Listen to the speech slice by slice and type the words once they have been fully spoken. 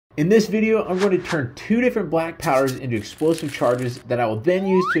In this video, I'm going to turn 2 different black powders into explosive charges that I will then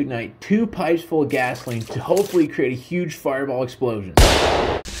use to ignite 2 pipes full of gasoline to hopefully create a huge fireball explosion.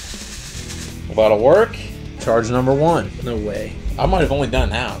 That'll work. Charge number 1. No way. I might have only done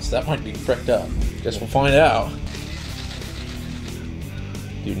an ounce. That might be fricked up. Guess we'll find out.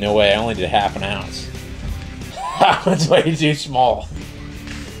 Dude, no way. I only did half an ounce. That's way too small.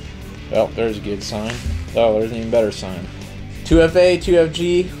 Well, there's a good sign. Oh, there's an even better sign. 2FA,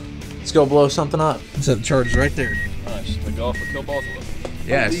 2FG. Let's go blow something up. So the charge is right there. Nice. The golf will kill both of them.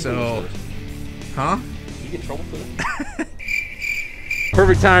 Yeah, so... Huh? You get in trouble for that?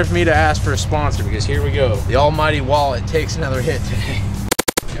 Perfect time for me to ask for a sponsor because here we go. The almighty wallet takes another hit today.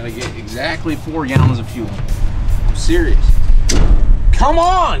 Gotta get exactly 4 gallons of fuel. I'm serious. Come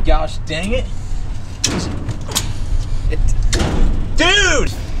on! Gosh dang it.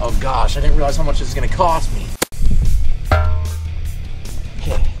 Dude! Oh gosh, I didn't realize how much this is gonna cost me.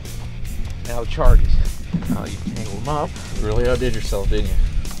 Okay. Now the charges. Oh, you tangled them up. You really outdid yourself, didn't you?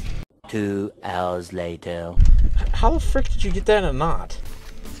 2 hours later. How the frick did you get that in a knot?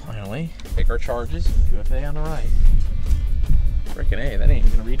 Finally, take our charges. 2FA on the right. Frickin' A, that ain't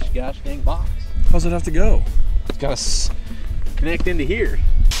even gonna reach the gosh dang box. How's it have to go? It's gotta connect into here.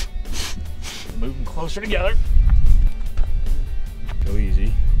 Move them closer together. Go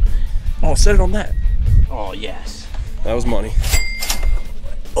easy. Oh, set it on that. Oh, yes. That was money.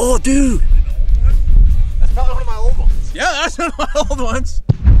 Oh, dude. That's probably one of my old ones. Yeah, that's one of my old ones.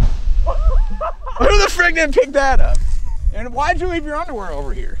 Who the frick didn't pick that up? And why'd you leave your underwear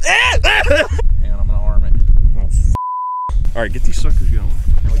over here? Hang on, I'm gonna arm it. Oh, all right, get these suckers going.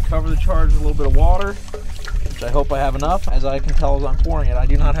 Now we cover the charge with a little bit of water, which I hope I have enough. As I can tell as I'm pouring it, I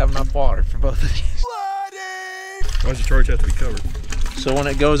do not have enough water for both of these. Why does the charge have to be covered? So when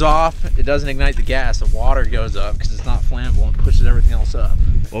it goes off, it doesn't ignite the gas. The water goes up because it's not flammable and pushes everything else up.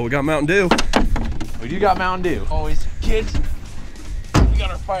 Well, we got Mountain Dew. We do got Mountain Dew. Always, kids, we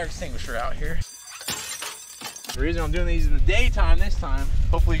got our fire extinguisher out here. The reason I'm doing these in the daytime this time,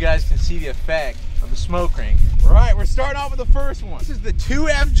 hopefully you guys can see the effect of the smoke ring. All right, we're starting off with the first one. This is the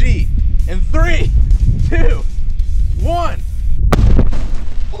 2FG in 3, 2, 1.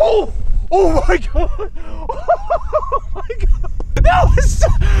 Oh! Oh my god! Oh my god! That was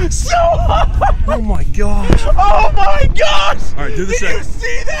so hot! Oh my gosh! Oh my gosh! All right, do the second. Did you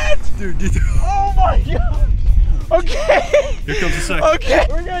see that? Dude, do the... Oh my god! Okay. Here comes the second. Okay,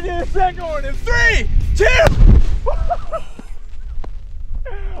 we're gonna do the second one in 3, 2. Oh my god!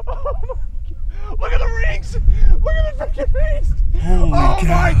 Look at the rings! Look at the freaking rings! Holy oh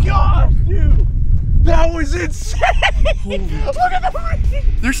my gosh, dude! That was insane! Look at the rings!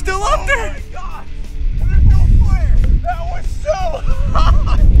 They're still up there! Oh my gosh! There's no flare! That was so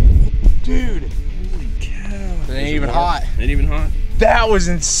hot! Dude! Holy cow! It ain't even hot. Ain't even hot? That was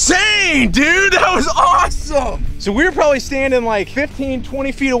insane, dude! That was awesome! So we were probably standing like 15,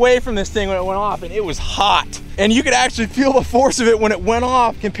 20 feet away from this thing when it went off, and it was hot. And you could actually feel the force of it when it went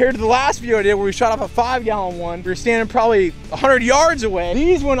off compared to the last video I did where we shot off a 5-gallon one. We were standing probably 100 yards away.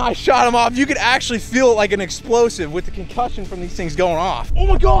 These, when I shot them off, you could actually feel it like an explosive with the concussion from these things going off. Oh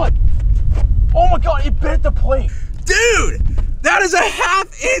my god! Oh my god, it bent the plate. Dude! That is a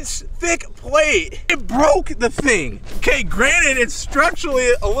 1/2 inch thick plate. It broke the thing. Okay, granted, it's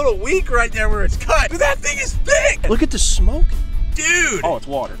structurally a little weak right there where it's cut, but that thing is thick. Look at the smoke. Dude. Oh, it's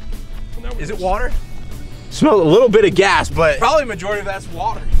water. Is it water? Smell a little bit of gas, but probably majority of that's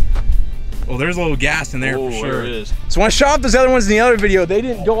water. Well, there's a little gas in there for sure. There it is. So when I shot off those other ones in the other video, they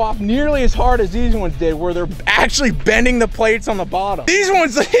didn't go off nearly as hard as these ones did, where they're actually bending the plates on the bottom. These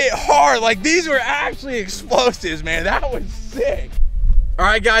ones hit hard, like these were actually explosives, man. That was sick. All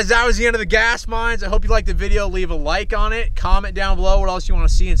right, guys, that was the end of the gas mines. I hope you liked the video. Leave a like on it, comment down below what else you want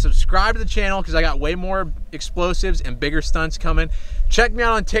to see, and subscribe to the channel because I got way more explosives and bigger stunts coming. Check me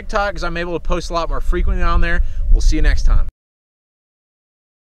out on TikTok because I'm able to post a lot more frequently on there. We'll see you next time.